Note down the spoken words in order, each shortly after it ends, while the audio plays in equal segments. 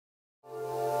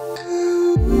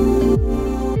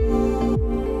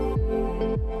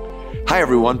Hi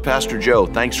everyone, Pastor Joe.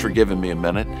 Thanks for giving me a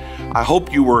minute. I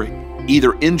hope you were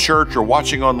either in church or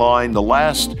watching online. The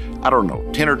last,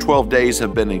 10 or 12 days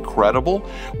have been incredible.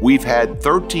 We've had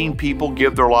 13 people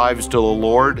give their lives to the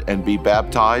Lord and be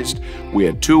baptized. We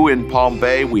had 2 in Palm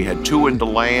Bay, we had 2 in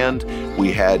DeLand,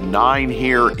 we had 9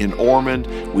 here in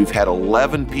Ormond. We've had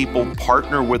 11 people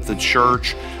partner with the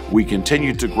church. We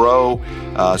continue to grow.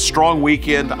 Strong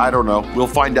weekend, we'll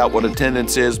find out what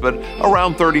attendance is, but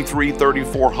around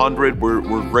 3,400.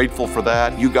 We're grateful for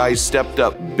that. You guys stepped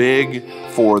up big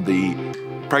for the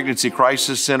Pregnancy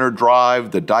Crisis Center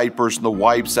drive, the diapers and the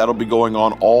wipes. That'll be going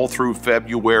on all through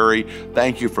February.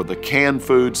 Thank you for the canned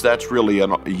foods. That's really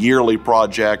a yearly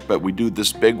project, but we do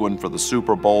this big one for the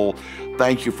Super Bowl.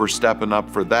 Thank you for stepping up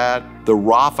for that. The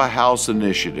Rapha House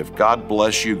initiative. God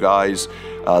bless you guys.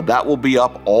 That will be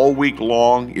up all week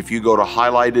long. If you go to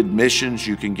highlighted missions,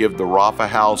 you can give the Rapha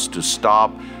House to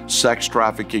stop sex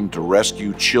trafficking, to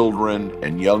rescue children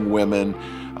and young women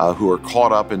who are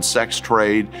caught up in sex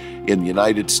trade in the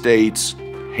United States,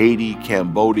 Haiti,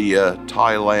 Cambodia,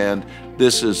 Thailand.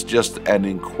 This is just an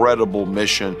incredible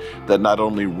mission that not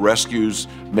only rescues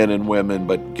men and women,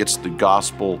 but gets the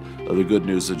gospel of the good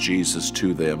news of Jesus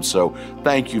to them. So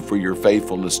thank you for your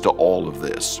faithfulness to all of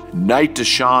this. Night to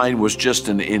Shine was just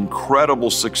an incredible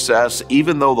success.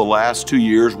 Even though the last 2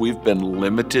 years we've been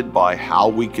limited by how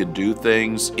we could do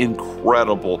things,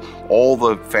 incredible. All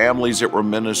the families that were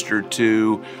ministered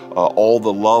to, all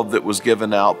the love that was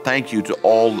given out. Thank you to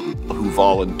all who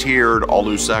volunteered, all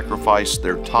who sacrificed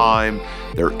their time,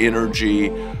 their energy,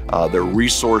 their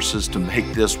resources to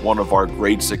make this one of our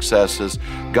great successes.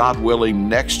 God willing,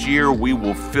 next year we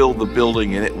will fill the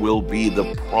building and it will be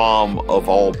the prom of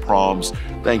all proms.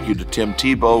 Thank you to Tim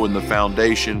Tebow and the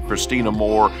foundation, Christina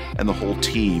Moore, and the whole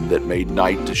team that made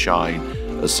Night to Shine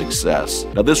a success.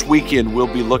 Now this weekend we'll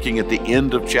be looking at the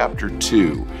end of chapter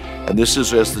 2. And this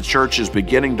is as the church is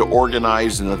beginning to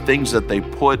organize and the things that they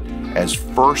put as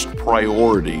first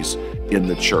priorities in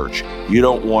the church. You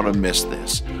don't want to miss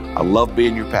this. I love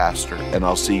being your pastor, and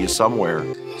I'll see you somewhere,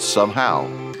 somehow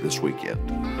this weekend.